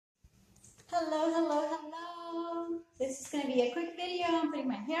Hello, hello, hello. This is going to be a quick video. I'm putting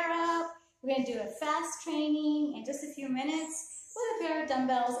my hair up. We're going to do a fast training in just a few minutes with a pair of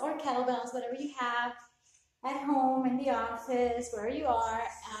dumbbells or kettlebells, whatever you have at home, in the office, wherever you are.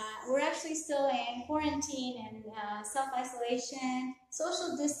 We're actually still in quarantine and self-isolation,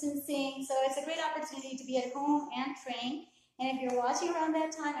 social distancing, so it's a great opportunity to be at home and train. And if you're watching around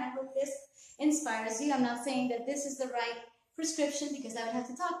that time, I hope this inspires you. I'm not saying that this is the right prescription because I would have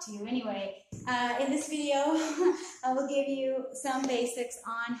to talk to you anyway. In this video, I will give you some basics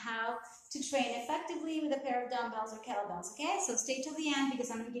on how to train effectively with a pair of dumbbells or kettlebells, okay? So stay till the end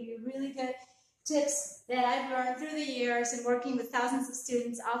because I'm going to give you really good tips that I've learned through the years and working with thousands of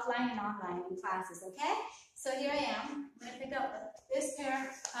students offline and online in classes, okay? So here I am. I'm going to pick up this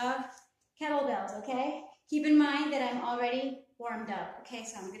pair of kettlebells, okay? Keep in mind that I'm already warmed up, okay?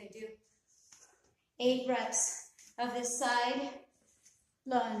 So I'm going to do 8 reps of this side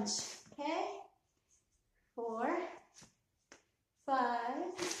lunge, okay? 4, 5,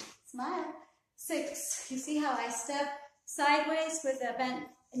 smile, 6. You see how I step sideways with a bent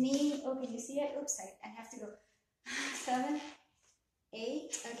knee? Oh, can you see it? Oops, I have to go. 7,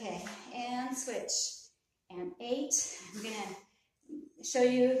 8, okay, and switch. And 8, I'm gonna show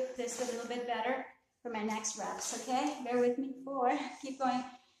you this a little bit better for my next reps, okay? Bear with me. 4, keep going.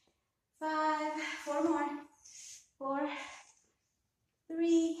 5, 4 more. 4,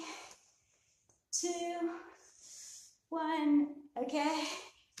 3, 2, 1, okay?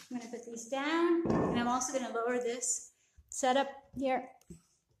 I'm gonna put these down, and I'm also gonna lower this setup here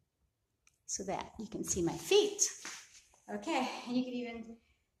so that you can see my feet. Okay, and you can even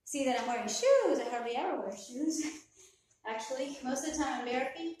see that I'm wearing shoes. I hardly ever wear shoes. Actually, most of the time I'm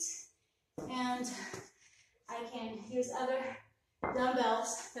bare feet, and I can use other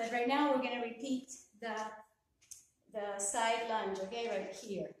dumbbells, but right now we're gonna repeat the side lunge, okay, right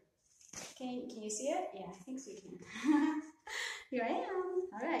here. Can you see it? Yeah, I think so you can. Here I am.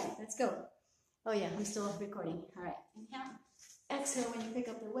 All right, let's go. Oh yeah, I'm still recording. All right, inhale. Exhale when you pick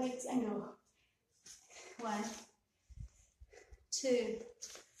up the weights and go. 1, 2,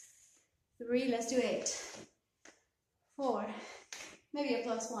 3, let's do 8. 4, maybe a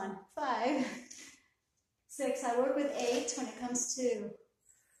 +1. 5, 6, I work with 8 when it comes to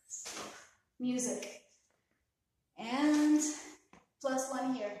music. And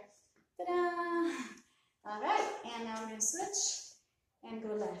 +1 here. Ta-da! All right, and now we're going to switch and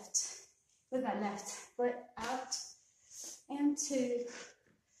go left with my left foot out. And 2,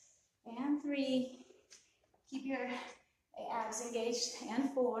 and 3. Keep your abs engaged.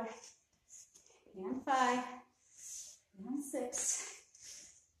 And 4, and 5, and 6,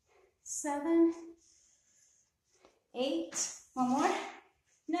 7, 8. One more.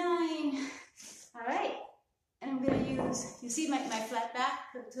 9. All right. And I'm going to use, you see my flat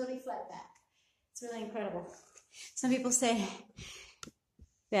back? Totally flat back. It's really incredible. Some people say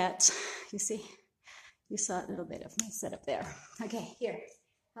that, you see, you saw a little bit of my setup there. Okay, here.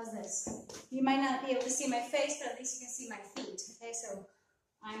 How's this? You might not be able to see my face, but at least you can see my feet. Okay, so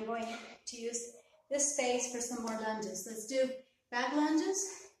I'm going to use this space for some more lunges. Let's do back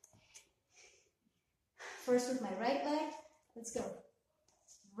lunges. First with my right leg. Let's go.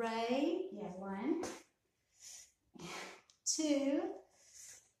 Right, yeah, 1, 2,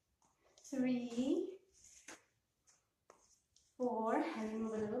 3, 4, and then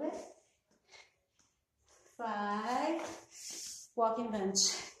move a little bit. 5, walking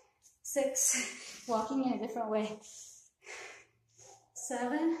lunge. 6, walking in a different way.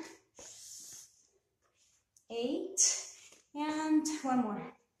 7, 8, and 1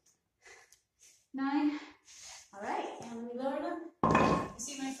 more. 9. All right, and we lower them. You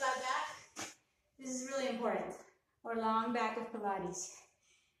see my flat back? This is really important. Or long back of Pilates.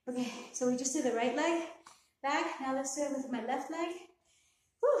 Okay, so we just did the right leg back. Now let's do it with my left leg.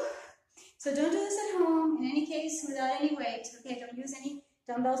 Whew. So don't do this at home, in any case, without any weight. Okay, don't use any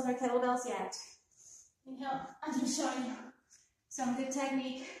dumbbells or kettlebells yet. Inhale, I'm just showing you some good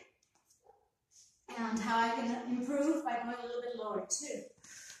technique and how I can improve by going a little bit lower. 2,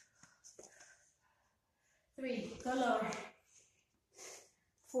 3, go lower.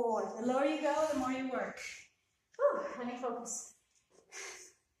 4, the lower you go, the more you work. Whew, let me focus.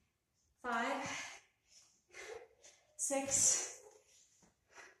 5, 6,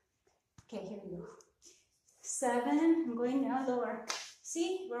 okay, here we go. 7, I'm going down lower.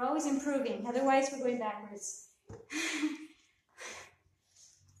 See, we're always improving, otherwise we're going backwards.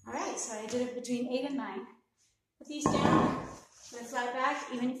 All right, so I did it between 8 and 9. Put these down, with a flat back,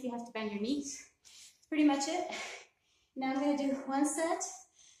 even if you have to bend your knees. Pretty much it. Now I'm going to do 1 set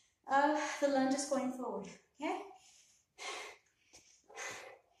of the lunges going forward, okay?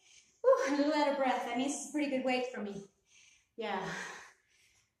 a little out of breath. That means it's a pretty good weight for me. Yeah.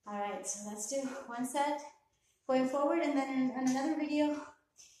 All right, so let's do one set going forward, and then in another video,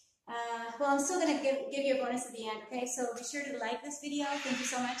 well, I'm still going to give you a bonus at the end, okay? So be sure to like this video. Thank you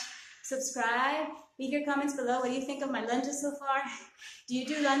so much. Subscribe. Leave your comments below. What do you think of my lunges so far? Do you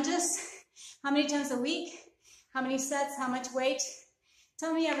do lunges? How many times a week? How many sets? How much weight?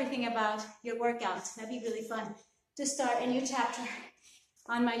 Tell me everything about your workouts. That'd be really fun to start a new chapter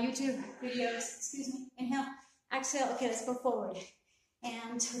on my YouTube videos. Excuse me. Inhale, exhale. Okay, let's go forward.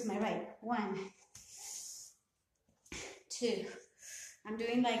 And with my right. 1, 2. I'm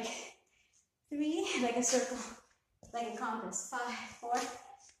doing like 3, like a circle, like a compass. 5, 4,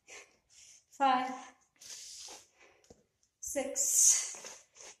 5, 6,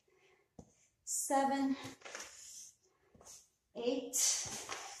 7, 8,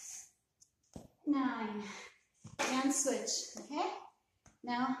 9, and switch, okay?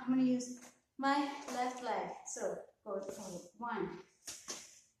 Now I'm going to use my left leg. So go forward. 1,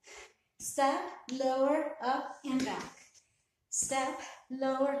 step, lower, up, and back. Step,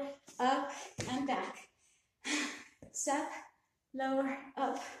 lower, up, and back. Step, lower,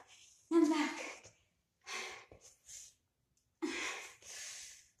 up, and back.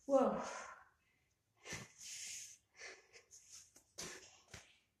 Whoa.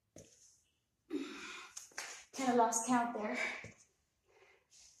 Kind of lost count there.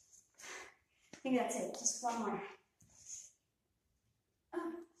 I think that's it. Just one more. Up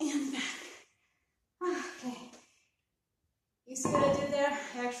and back. Okay. You see what I did there?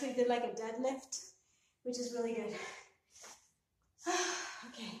 I actually did like a deadlift, which is really good.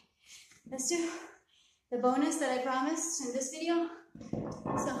 Okay. Let's do the bonus that I promised in this video.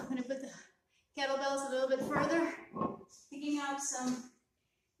 So I'm going to put the kettlebells a little bit further, picking out some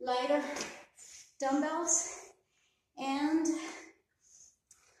lighter dumbbells, and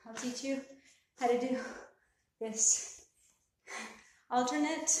I'll teach you how to do this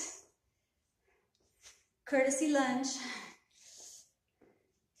alternate courtesy lunge.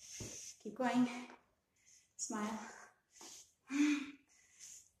 Keep going. Smile.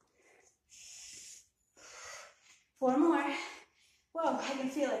 Four more. Whoa, I can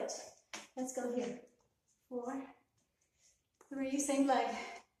feel it. Let's go here. 4, 3, same leg.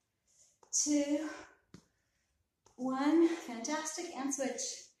 2, 1, fantastic, and switch.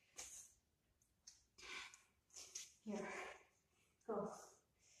 Here, go.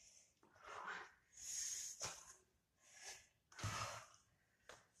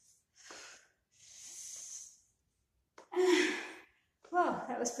 Whoa,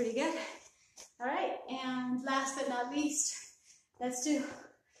 that was pretty good. All right, and last but not least, let's do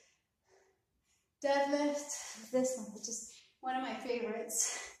deadlift. This one, which is one of my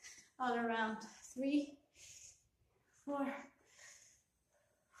favorites, all around. 3, 4,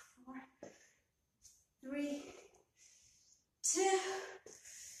 4, 3, 2,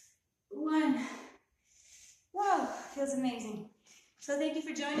 1. Whoa, feels amazing. So thank you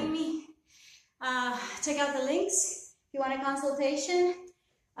for joining me. Check out the links. If you want a consultation,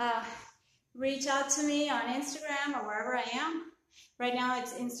 reach out to me on Instagram or wherever I am. Right now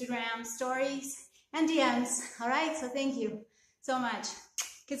it's Instagram stories and DMs. All right, so thank you so much.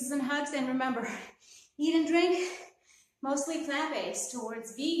 Kisses and hugs, and remember, eat and drink mostly plant-based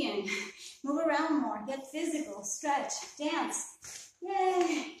towards vegan. Move around more, get physical, stretch, dance.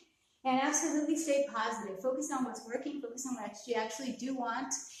 Yay! And absolutely stay positive. Focus on what's working, focus on what you actually do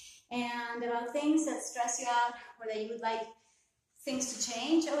want, and about things that stress you out or that you would like things to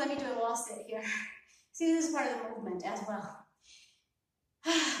change. Oh, let me do a wall sit here. See, this is part of the movement as well.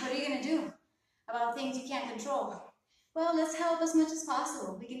 What are you going to do about things you can't control? Well, let's help as much as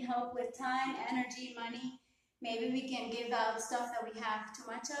possible. We can help with time, energy, money. Maybe we can give out stuff that we have too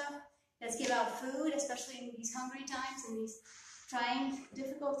much of. Let's give out food, especially in these hungry times and these trying,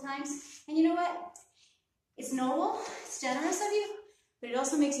 difficult times. And you know what? It's noble, it's generous of you, but it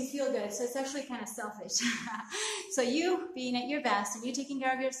also makes you feel good. So it's actually kind of selfish. So you being at your best and you taking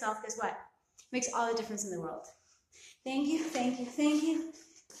care of yourself, guess what? Makes all the difference in the world. Thank you, thank you, thank you.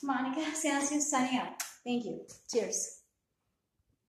 Monica, Sancio, signing out. Thank you. Cheers.